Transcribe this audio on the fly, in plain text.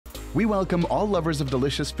We welcome all lovers of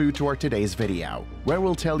delicious food to our today's video, where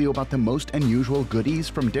we'll tell you about the most unusual goodies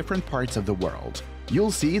from different parts of the world. You'll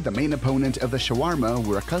see the main opponent of the shawarma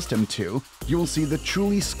we're accustomed to, you'll see the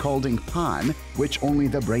truly scalding pan, which only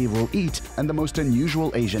the brave will eat, and the most unusual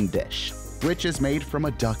Asian dish, which is made from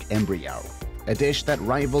a duck embryo. A dish that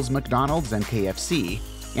rivals McDonald's and KFC,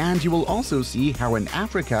 and you will also see how in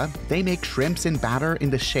Africa they make shrimps in batter in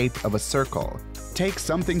the shape of a circle. Take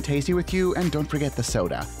something tasty with you and don't forget the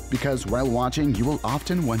soda, because while watching you will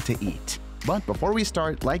often want to eat. But before we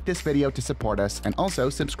start, like this video to support us and also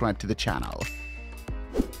subscribe to the channel.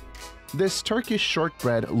 This Turkish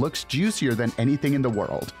shortbread looks juicier than anything in the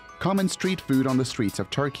world. Common street food on the streets of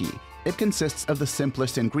Turkey. It consists of the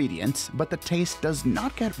simplest ingredients, but the taste does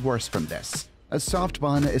not get worse from this. A soft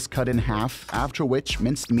bun is cut in half, after which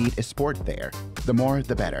minced meat is poured there. The more,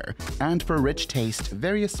 the better. And for rich taste,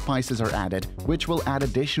 various spices are added, which will add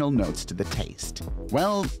additional notes to the taste.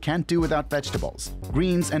 Well, can't do without vegetables.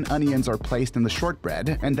 Greens and onions are placed in the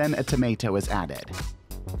shortbread, and then a tomato is added.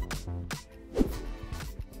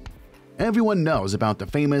 Everyone knows about the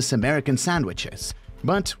famous American sandwiches,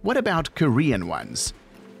 but what about Korean ones?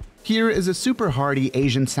 Here is a super hearty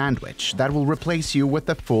Asian sandwich that will replace you with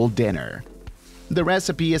a full dinner. The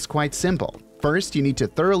recipe is quite simple. First, you need to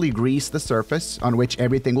thoroughly grease the surface on which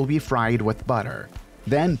everything will be fried with butter.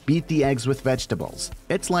 Then, beat the eggs with vegetables.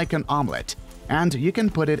 It's like an omelette, and you can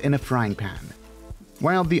put it in a frying pan.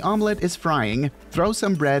 While the omelette is frying, throw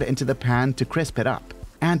some bread into the pan to crisp it up.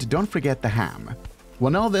 And don't forget the ham.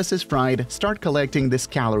 When all this is fried, start collecting this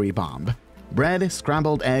calorie bomb. Bread,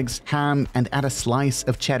 scrambled eggs, ham, and add a slice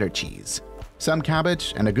of cheddar cheese. Some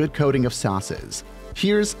cabbage and a good coating of sauces.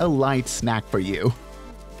 Here's a light snack for you.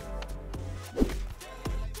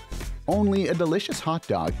 Only a delicious hot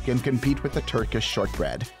dog can compete with the Turkish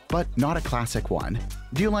shortbread, but not a classic one.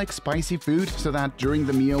 Do you like spicy food so that during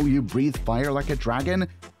the meal you breathe fire like a dragon?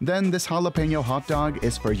 Then this jalapeno hot dog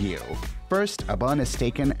is for you. First, a bun is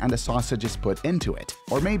taken and a sausage is put into it,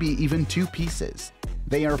 or maybe even 2 pieces.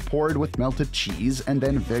 They are poured with melted cheese and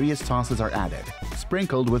then various sauces are added.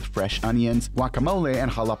 Sprinkled with fresh onions, guacamole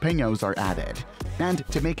and jalapenos are added. And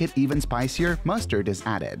to make it even spicier, mustard is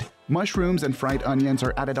added. Mushrooms and fried onions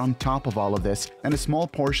are added on top of all of this, and a small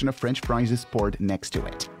portion of French fries is poured next to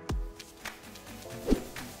it.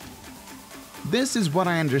 This is what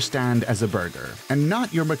I understand as a burger, and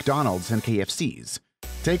not your McDonald's and KFC's.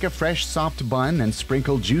 Take a fresh soft bun and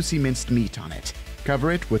sprinkle juicy minced meat on it.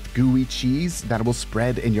 Cover it with gooey cheese that will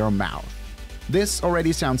spread in your mouth. This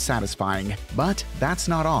already sounds satisfying, but that's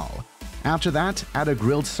not all. After that, add a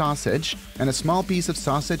grilled sausage and a small piece of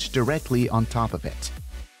sausage directly on top of it.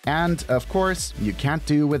 And, of course, you can't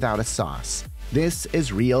do without a sauce. This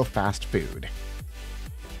is real fast food.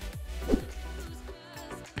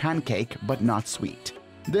 Pancake, but not sweet.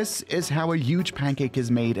 This is how a huge pancake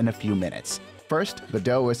is made in a few minutes. First, the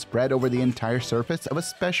dough is spread over the entire surface of a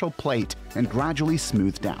special plate and gradually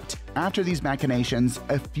smoothed out. After these machinations,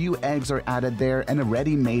 a few eggs are added there and a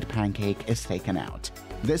ready-made pancake is taken out.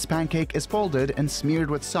 This pancake is folded and smeared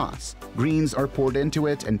with sauce. Greens are poured into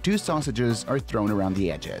it and 2 sausages are thrown around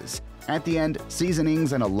the edges. At the end,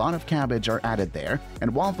 seasonings and a lot of cabbage are added there,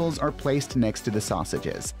 and waffles are placed next to the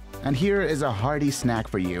sausages. And here is a hearty snack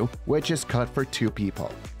for you, which is cut for 2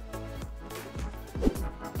 people.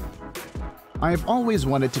 I've always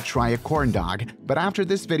wanted to try a corn dog, but after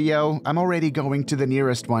this video, I'm already going to the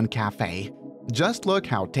nearest one cafe. Just look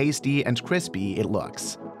how tasty and crispy it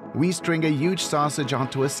looks. We string a huge sausage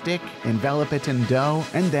onto a stick, envelop it in dough,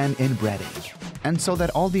 and then in breading. And so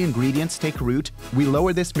that all the ingredients take root, we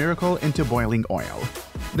lower this miracle into boiling oil.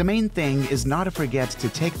 The main thing is not to forget to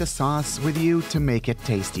take the sauce with you to make it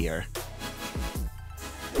tastier.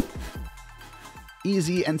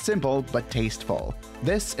 Easy and simple, but tasteful.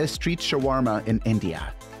 This is street shawarma in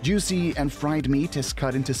India. Juicy and fried meat is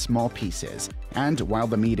cut into small pieces, and while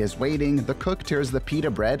the meat is waiting, the cook tears the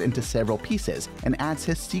pita bread into several pieces and adds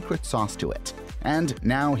his secret sauce to it. And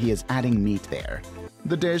now he is adding meat there.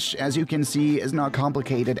 The dish, as you can see, is not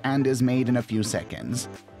complicated and is made in a few seconds.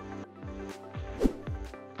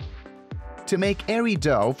 To make airy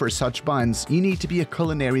dough for such buns, you need to be a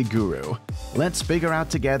culinary guru. Let's figure out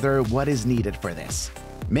together what is needed for this.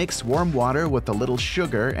 Mix warm water with a little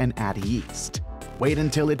sugar and add yeast. Wait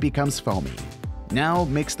until it becomes foamy. Now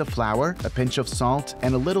mix the flour, a pinch of salt,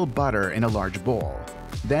 and a little butter in a large bowl.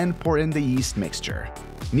 Then pour in the yeast mixture.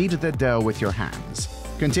 Knead the dough with your hands.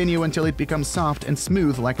 Continue until it becomes soft and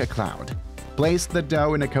smooth like a cloud. Place the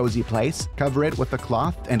dough in a cozy place, cover it with a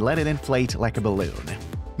cloth, and let it inflate like a balloon.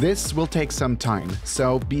 This will take some time,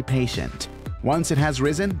 so be patient. Once it has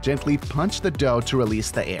risen, gently punch the dough to release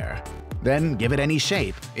the air. Then give it any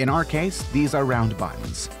shape. In our case, these are round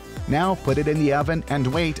buns. Now put it in the oven and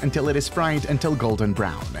wait until it is fried until golden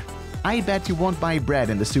brown. I bet you won't buy bread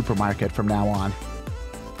in the supermarket from now on.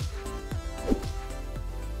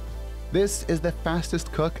 This is the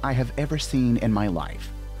fastest cook I have ever seen in my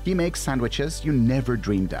life. He makes sandwiches you never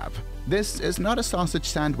dreamed of. This is not a sausage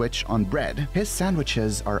sandwich on bread. His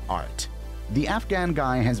sandwiches are art. The Afghan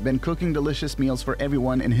guy has been cooking delicious meals for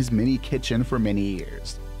everyone in his mini kitchen for many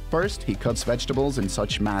years. First, he cuts vegetables in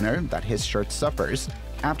such manner that his shirt suffers.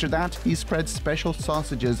 After that, he spreads special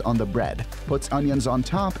sausages on the bread, puts onions on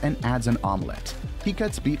top, and adds an omelette. He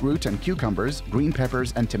cuts beetroot and cucumbers, green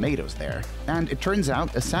peppers, and tomatoes there, and it turns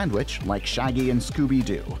out a sandwich like Shaggy and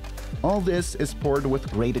Scooby-Doo. All this is poured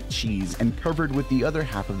with grated cheese and covered with the other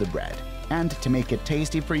half of the bread. And to make it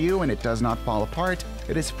tasty for you and it does not fall apart,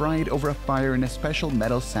 it is fried over a fire in a special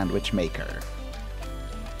metal sandwich maker.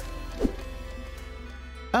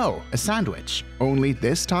 Oh, a sandwich, only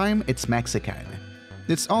this time it's Mexican.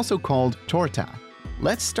 It's also called torta.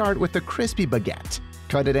 Let's start with a crispy baguette.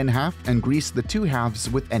 Cut it in half and grease the two halves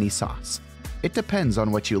with any sauce. It depends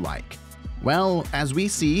on what you like. Well, as we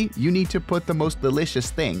see, you need to put the most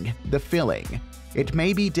delicious thing, the filling. It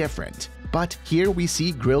may be different, but here we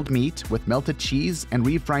see grilled meat with melted cheese and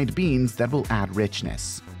refried beans that will add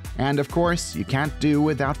richness. And of course, you can't do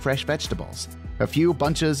without fresh vegetables. A few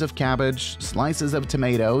bunches of cabbage, slices of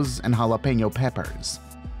tomatoes, and jalapeno peppers.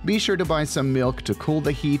 Be sure to buy some milk to cool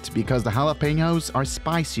the heat because the jalapenos are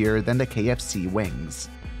spicier than the KFC wings.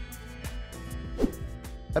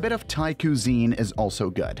 A bit of Thai cuisine is also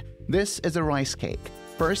good. This is a rice cake.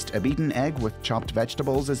 First, a beaten egg with chopped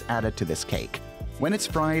vegetables is added to this cake. When it's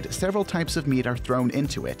fried, several types of meat are thrown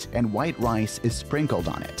into it and white rice is sprinkled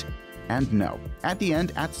on it. And no, at the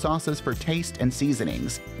end add sauces for taste and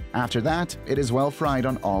seasonings. After that, it is well fried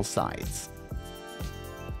on all sides.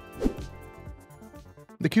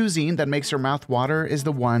 The cuisine that makes your mouth water is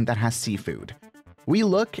the one that has seafood. We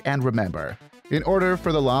look and remember. In order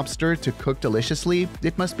for the lobster to cook deliciously,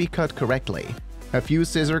 it must be cut correctly. A few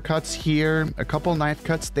scissor cuts here, a couple knife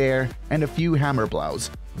cuts there, and a few hammer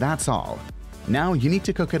blows. That's all. Now you need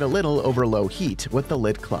to cook it a little over low heat with the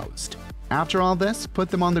lid closed. After all this, put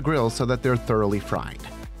them on the grill so that they're thoroughly fried.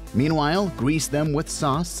 Meanwhile, grease them with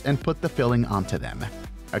sauce and put the filling onto them.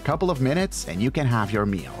 A couple of minutes and you can have your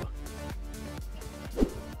meal.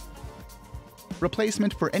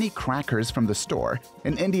 Replacement for any crackers from the store.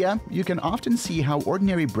 In India, you can often see how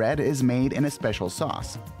ordinary bread is made in a special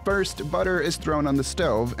sauce. First, butter is thrown on the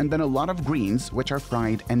stove and then a lot of greens which are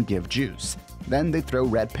fried and give juice. Then they throw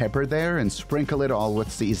red pepper there and sprinkle it all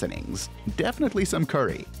with seasonings. Definitely some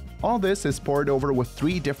curry. All this is poured over with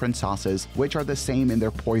 3 different sauces which are the same in their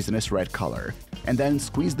poisonous red color. And then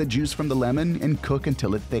squeeze the juice from the lemon and cook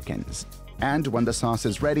until it thickens. And when the sauce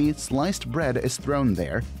is ready, sliced bread is thrown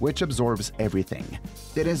there, which absorbs everything.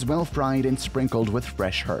 It is well fried and sprinkled with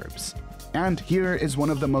fresh herbs. And here is one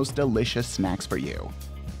of the most delicious snacks for you.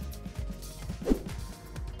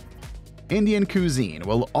 Indian cuisine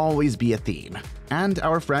will always be a theme, and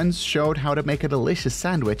our friends showed how to make a delicious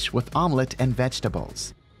sandwich with omelette and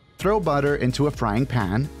vegetables. Throw butter into a frying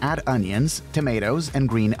pan, add onions, tomatoes, and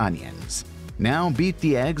green onions. Now beat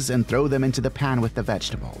the eggs and throw them into the pan with the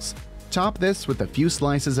vegetables. Top this with a few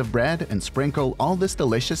slices of bread and sprinkle all this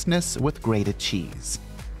deliciousness with grated cheese.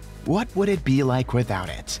 What would it be like without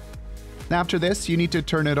it? After this, you need to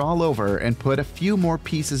turn it all over and put a few more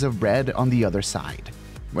pieces of bread on the other side.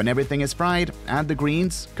 When everything is fried, add the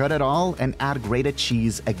greens, cut it all, and add grated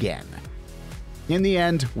cheese again. In the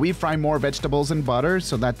end, we fry more vegetables in butter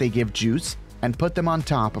so that they give juice and put them on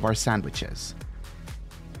top of our sandwiches.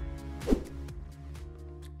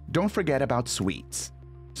 Don't forget about sweets.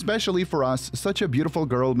 Especially for us, such a beautiful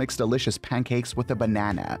girl makes delicious pancakes with a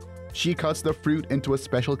banana. She cuts the fruit into a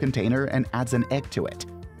special container and adds an egg to it.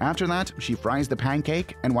 After that, she fries the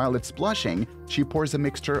pancake, and while it's blushing, she pours a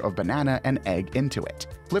mixture of banana and egg into it.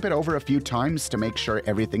 Flip it over a few times to make sure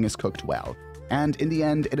everything is cooked well. And in the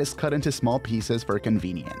end, it is cut into small pieces for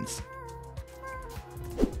convenience.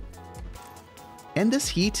 In this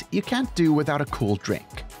heat, you can't do without a cool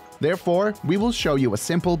drink. Therefore, we will show you a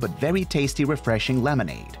simple but very tasty refreshing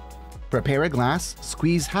lemonade. Prepare a glass,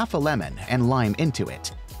 squeeze half a lemon and lime into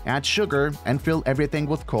it. Add sugar and fill everything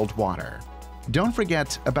with cold water. Don't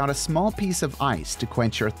forget about a small piece of ice to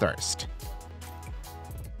quench your thirst.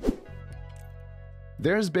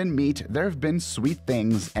 There's been meat, there have been sweet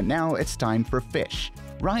things, and now it's time for fish.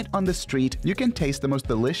 Right on the street, you can taste the most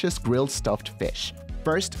delicious grilled stuffed fish.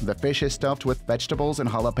 First, the fish is stuffed with vegetables and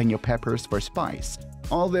jalapeno peppers for spice.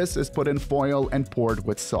 All this is put in foil and poured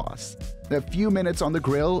with sauce. A few minutes on the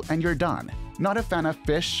grill and you're done. Not a fan of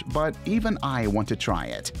fish, but even I want to try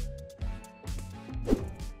it.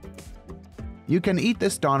 You can eat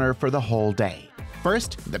this doner for the whole day.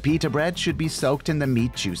 First, the pita bread should be soaked in the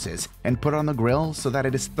meat juices and put on the grill so that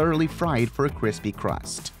it is thoroughly fried for a crispy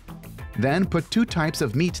crust. Then put 2 types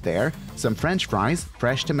of meat there, some French fries,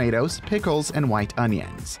 fresh tomatoes, pickles, and white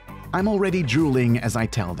onions. I'm already drooling as I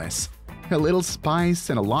tell this. A little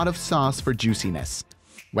spice and a lot of sauce for juiciness.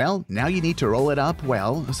 Well, now you need to roll it up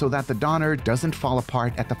well so that the doner doesn't fall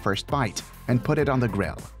apart at the first bite, and put it on the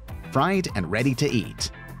grill. Fried and ready to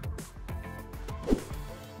eat.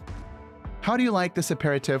 How do you like this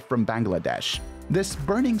aperitif from Bangladesh? This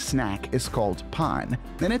burning snack is called pan.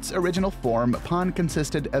 In its original form, pan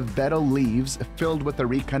consisted of betel leaves filled with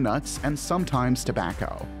areca nuts and sometimes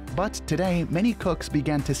tobacco. But today, many cooks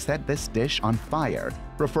began to set this dish on fire,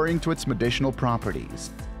 referring to its medicinal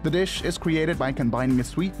properties. The dish is created by combining a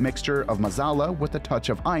sweet mixture of masala with a touch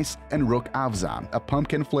of ice and ruk afza, a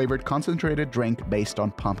pumpkin-flavored concentrated drink based on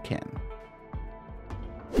pumpkin.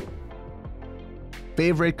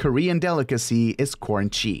 Favorite Korean delicacy is corn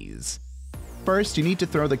cheese. First, you need to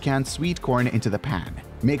throw the canned sweet corn into the pan.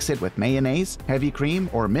 Mix it with mayonnaise, heavy cream,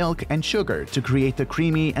 or milk and sugar to create the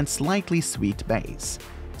creamy and slightly sweet base.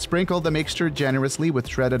 Sprinkle the mixture generously with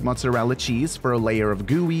shredded mozzarella cheese for a layer of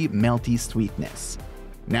gooey, melty sweetness.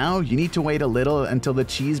 Now, you need to wait a little until the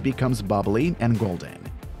cheese becomes bubbly and golden.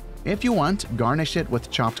 If you want, garnish it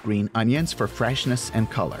with chopped green onions for freshness and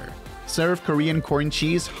color. Serve Korean corn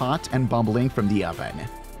cheese hot and bubbling from the oven.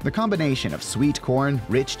 The combination of sweet corn,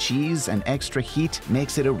 rich cheese, and extra heat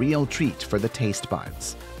makes it a real treat for the taste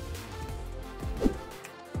buds.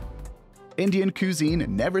 Indian cuisine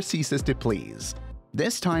never ceases to please.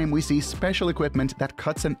 This time we see special equipment that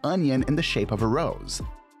cuts an onion in the shape of a rose.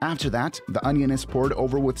 After that, the onion is poured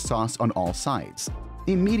over with sauce on all sides.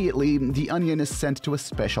 Immediately, the onion is sent to a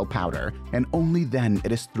special powder, and only then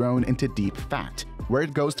it is thrown into deep fat, where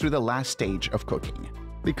it goes through the last stage of cooking.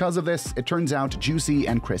 Because of this, it turns out juicy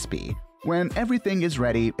and crispy. When everything is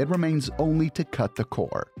ready, it remains only to cut the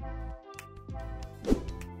core.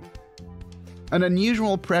 An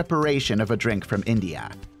unusual preparation of a drink from India.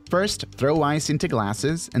 First, throw ice into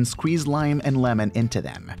glasses and squeeze lime and lemon into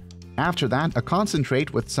them. After that, a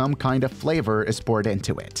concentrate with some kind of flavor is poured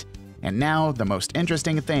into it. And now, the most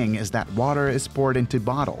interesting thing is that water is poured into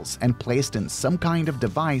bottles and placed in some kind of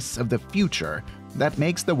device of the future that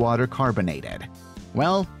makes the water carbonated.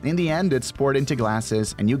 Well, in the end, it's poured into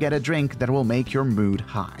glasses and you get a drink that will make your mood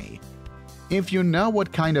high. If you know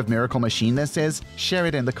what kind of miracle machine this is, share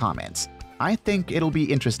it in the comments. I think it'll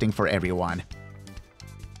be interesting for everyone.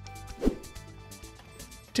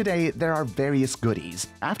 Today, there are various goodies,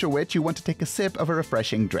 after which you want to take a sip of a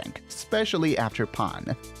refreshing drink, especially after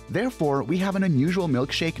pan. Therefore, we have an unusual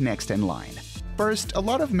milkshake next in line. First, a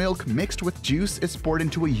lot of milk mixed with juice is poured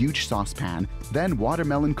into a huge saucepan, then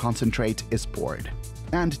watermelon concentrate is poured.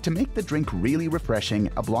 And to make the drink really refreshing,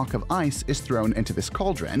 a block of ice is thrown into this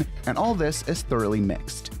cauldron, and all this is thoroughly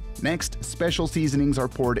mixed. Next, special seasonings are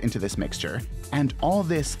poured into this mixture, and all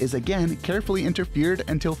this is again carefully interfered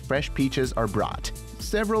until fresh peaches are brought.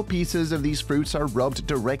 Several pieces of these fruits are rubbed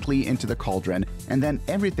directly into the cauldron, and then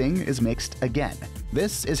everything is mixed again.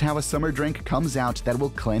 This is how a summer drink comes out that will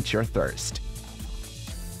quench your thirst.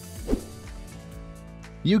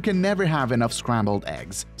 You can never have enough scrambled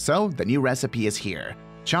eggs, so the new recipe is here.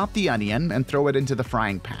 Chop the onion and throw it into the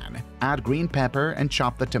frying pan. Add green pepper and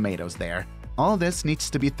chop the tomatoes there. All this needs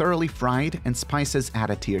to be thoroughly fried and spices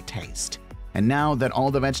added to your taste. And now that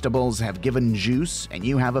all the vegetables have given juice and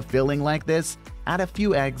you have a filling like this, add a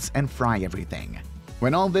few eggs and fry everything.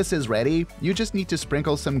 When all this is ready, you just need to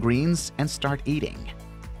sprinkle some greens and start eating.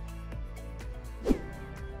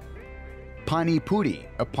 Pani puri,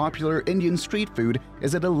 a popular Indian street food,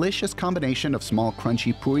 is a delicious combination of small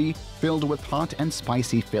crunchy puri filled with hot and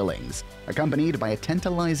spicy fillings, accompanied by a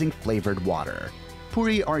tantalizing flavored water.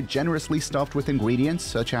 Puri are generously stuffed with ingredients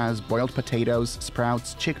such as boiled potatoes,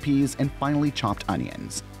 sprouts, chickpeas, and finely chopped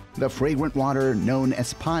onions. The fragrant water, known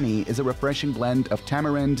as pani, is a refreshing blend of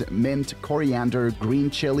tamarind, mint, coriander, green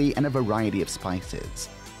chili, and a variety of spices.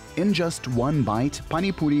 In just one bite,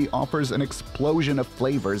 pani puri offers an explosion of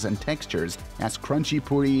flavors and textures as crunchy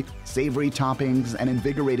puri, savory toppings, and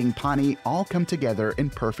invigorating pani all come together in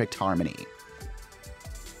perfect harmony.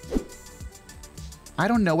 I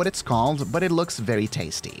don't know what it's called, but it looks very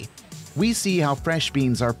tasty. We see how fresh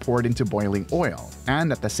beans are poured into boiling oil,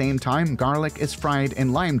 and at the same time garlic is fried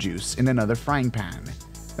in lime juice in another frying pan.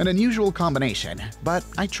 An unusual combination, but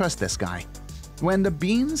I trust this guy. When the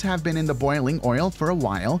beans have been in the boiling oil for a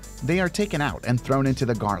while, they are taken out and thrown into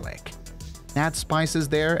the garlic. Add spices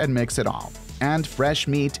there and mix it all. and fresh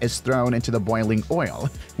meat is thrown into the boiling oil,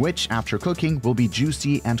 which after cooking will be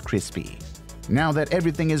juicy and crispy. Now that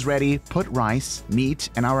everything is ready, put rice, meat,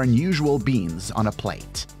 and our unusual beans on a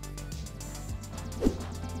plate.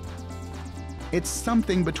 It's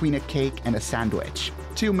something between a cake and a sandwich.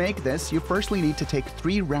 To make this, you firstly need to take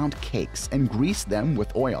 3 round cakes and grease them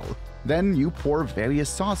with oil. Then you pour various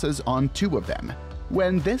sauces on 2 of them.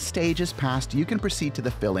 When this stage is passed, you can proceed to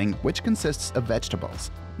the filling, which consists of vegetables.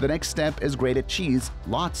 The next step is grated cheese,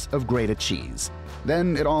 lots of grated cheese.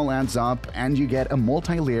 Then it all adds up and you get a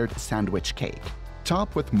multi-layered sandwich cake.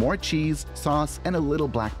 Top with more cheese, sauce, and a little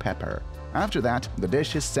black pepper. After that, the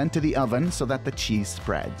dish is sent to the oven so that the cheese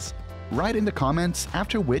spreads. Write in the comments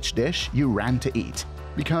after which dish you ran to eat,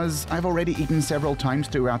 because I've already eaten several times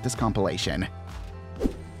throughout this compilation.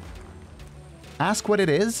 Ask what it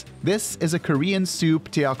is? This is a Korean soup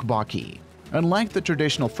tteokbokki. Unlike the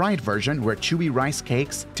traditional fried version where chewy rice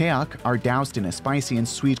cakes, tteok, are doused in a spicy and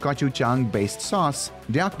sweet gochujang-based sauce,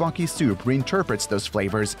 tteokbokki soup reinterprets those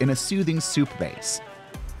flavors in a soothing soup base.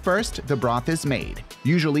 First, the broth is made,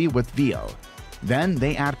 usually with veal. Then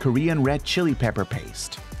they add Korean red chili pepper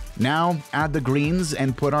paste. Now, add the greens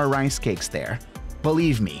and put our rice cakes there.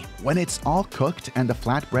 Believe me, when it's all cooked and the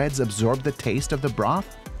flatbreads absorb the taste of the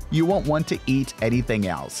broth, you won't want to eat anything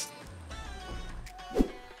else.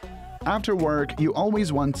 After work, you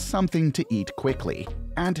always want something to eat quickly.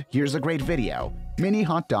 And here's a great video: mini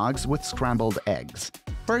hot dogs with scrambled eggs.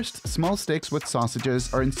 First, small sticks with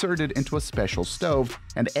sausages are inserted into a special stove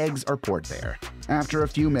and eggs are poured there. After a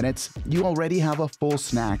few minutes, you already have a full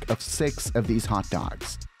snack of 6 of these hot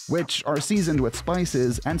dogs, which are seasoned with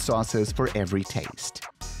spices and sauces for every taste.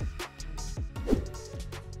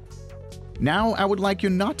 Now, I would like you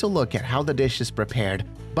not to look at how the dish is prepared,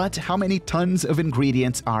 but how many tons of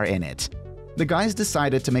ingredients are in it. The guys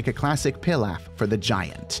decided to make a classic pilaf for the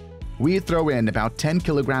giant. We throw in about 10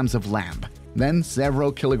 kilograms of lamb, then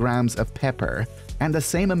several kilograms of pepper, and the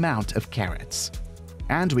same amount of carrots.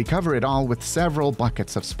 And we cover it all with several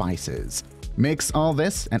buckets of spices. Mix all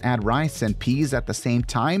this and add rice and peas at the same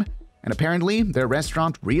time, and apparently their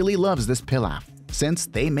restaurant really loves this pilaf, since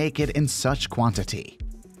they make it in such quantity.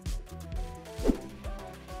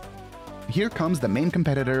 Here comes the main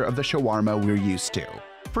competitor of the shawarma we're used to.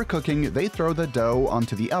 For cooking, they throw the dough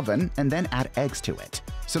onto the oven and then add eggs to it,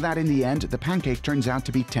 so that in the end the pancake turns out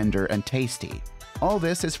to be tender and tasty. All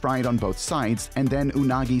this is fried on both sides, and then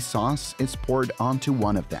unagi sauce is poured onto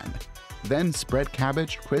one of them. Then spread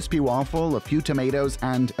cabbage, crispy waffle, a few tomatoes,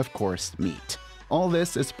 and, of course, meat. All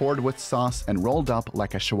this is poured with sauce and rolled up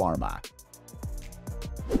like a shawarma.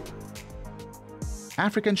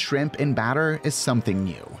 African shrimp in batter is something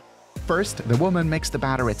new. First, the woman makes the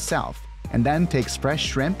batter itself, and then takes fresh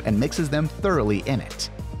shrimp and mixes them thoroughly in it.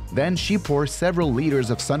 Then she pours several liters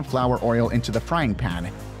of sunflower oil into the frying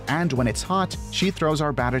pan, and when it's hot, she throws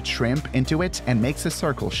our battered shrimp into it and makes a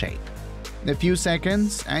circle shape. A few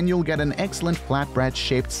seconds, and you'll get an excellent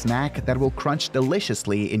flatbread-shaped snack that will crunch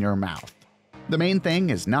deliciously in your mouth. The main thing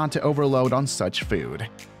is not to overload on such food.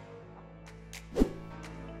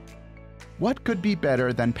 What could be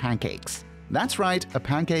better than pancakes? That's right, a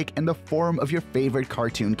pancake in the form of your favorite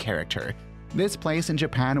cartoon character. This place in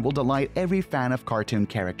Japan will delight every fan of cartoon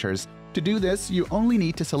characters. To do this, you only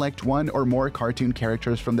need to select one or more cartoon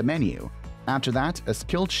characters from the menu. After that, a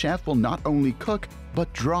skilled chef will not only cook,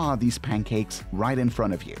 but draw these pancakes right in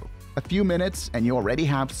front of you. A few minutes and you already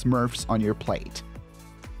have Smurfs on your plate.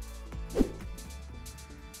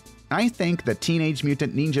 I think the Teenage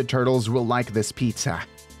Mutant Ninja Turtles will like this pizza.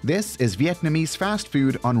 This is Vietnamese fast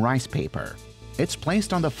food on rice paper. It's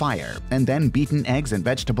placed on the fire, and then beaten eggs and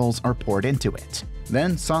vegetables are poured into it.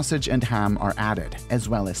 Then sausage and ham are added, as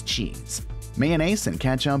well as cheese. Mayonnaise and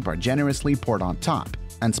ketchup are generously poured on top,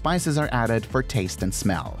 and spices are added for taste and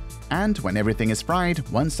smell. And when everything is fried,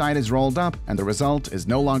 one side is rolled up, and the result is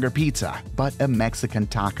no longer pizza, but a Mexican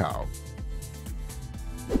taco.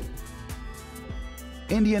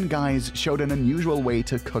 Indian guys showed an unusual way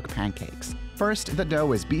to cook pancakes. First, the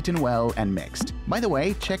dough is beaten well and mixed. By the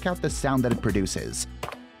way, check out the sound that it produces.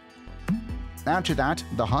 After that,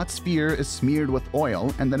 the hot sphere is smeared with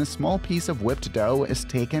oil, and then a small piece of whipped dough is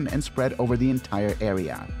taken and spread over the entire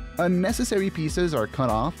area. Unnecessary pieces are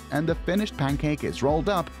cut off, and the finished pancake is rolled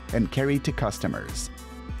up and carried to customers.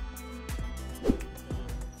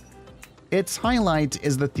 Its highlight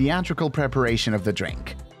is the theatrical preparation of the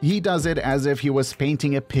drink. He does it as if he was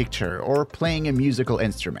painting a picture or playing a musical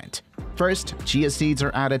instrument. First, chia seeds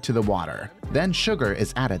are added to the water, then sugar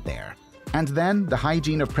is added there. And then the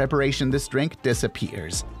hygiene of preparation this drink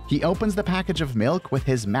disappears. He opens the package of milk with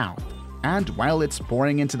his mouth, and while it's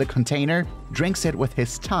pouring into the container, drinks it with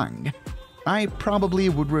his tongue. I probably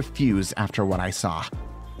would refuse after what I saw.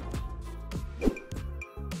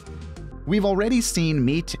 We've already seen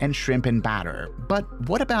meat and shrimp in batter, but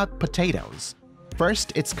what about potatoes?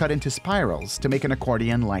 First, it's cut into spirals to make an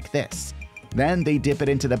accordion like this. Then they dip it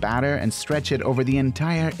into the batter and stretch it over the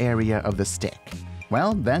entire area of the stick.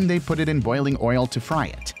 Well, then they put it in boiling oil to fry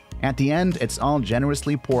it. At the end, it's all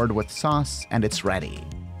generously poured with sauce and it's ready.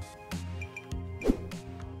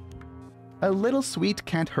 A little sweet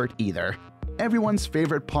can't hurt either. Everyone's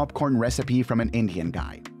favorite popcorn recipe from an Indian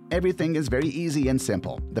guy. Everything is very easy and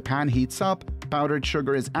simple. The pan heats up, powdered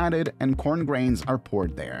sugar is added, and corn grains are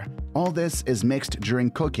poured there. All this is mixed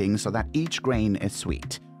during cooking so that each grain is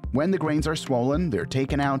sweet. When the grains are swollen, they're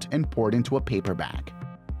taken out and poured into a paper bag.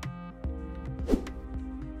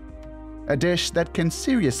 A dish that can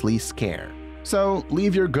seriously scare. So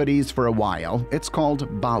leave your goodies for a while. It's called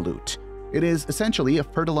balut. It is essentially a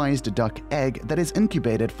fertilized duck egg that is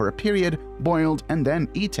incubated for a period, boiled, and then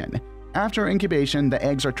eaten. After incubation, the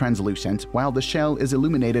eggs are translucent, while the shell is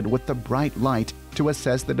illuminated with the bright light to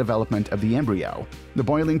assess the development of the embryo. The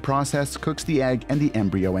boiling process cooks the egg and the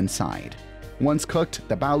embryo inside. Once cooked,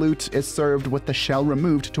 the balut is served with the shell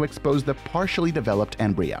removed to expose the partially developed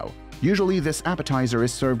embryo. Usually, this appetizer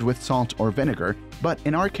is served with salt or vinegar, but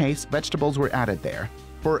in our case, vegetables were added there.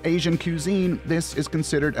 For Asian cuisine, this is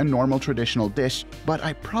considered a normal traditional dish, but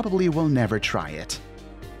I probably will never try it.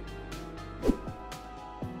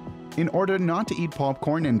 In order not to eat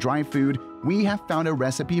popcorn and dry food, we have found a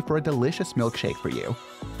recipe for a delicious milkshake for you.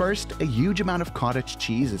 First, a huge amount of cottage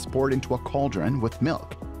cheese is poured into a cauldron with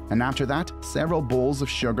milk, and after that, several bowls of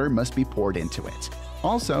sugar must be poured into it.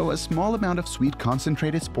 Also, a small amount of sweet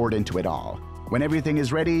concentrate is poured into it all. When everything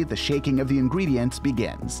is ready, the shaking of the ingredients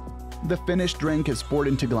begins. The finished drink is poured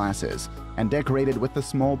into glasses and decorated with a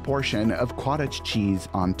small portion of cottage cheese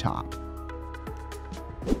on top.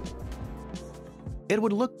 It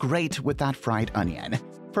would look great with that fried onion.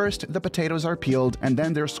 First, the potatoes are peeled and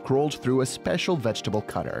then they're scrolled through a special vegetable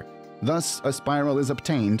cutter. Thus, a spiral is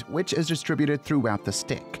obtained, which is distributed throughout the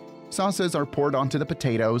stick. Sauces are poured onto the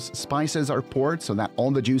potatoes, spices are poured so that all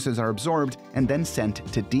the juices are absorbed and then sent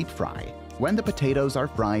to deep fry. When the potatoes are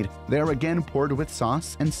fried, they are again poured with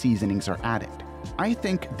sauce and seasonings are added. I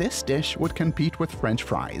think this dish would compete with French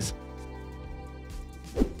fries.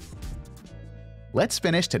 Let's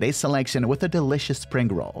finish today's selection with a delicious spring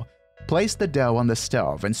roll. Place the dough on the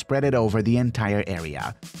stove and spread it over the entire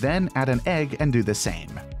area. Then add an egg and do the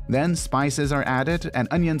same. Then spices are added and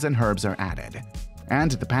onions and herbs are added.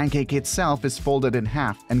 And the pancake itself is folded in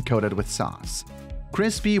half and coated with sauce.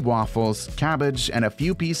 Crispy waffles, cabbage, and a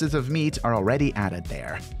few pieces of meat are already added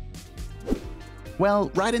there.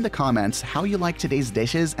 Well, write in the comments how you like today's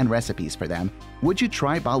dishes and recipes for them. Would you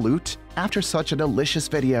try balut? After such a delicious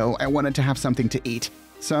video, I wanted to have something to eat,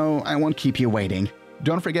 so I won't keep you waiting.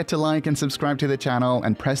 Don't forget to like and subscribe to the channel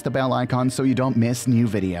and press the bell icon so you don't miss new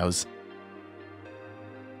videos.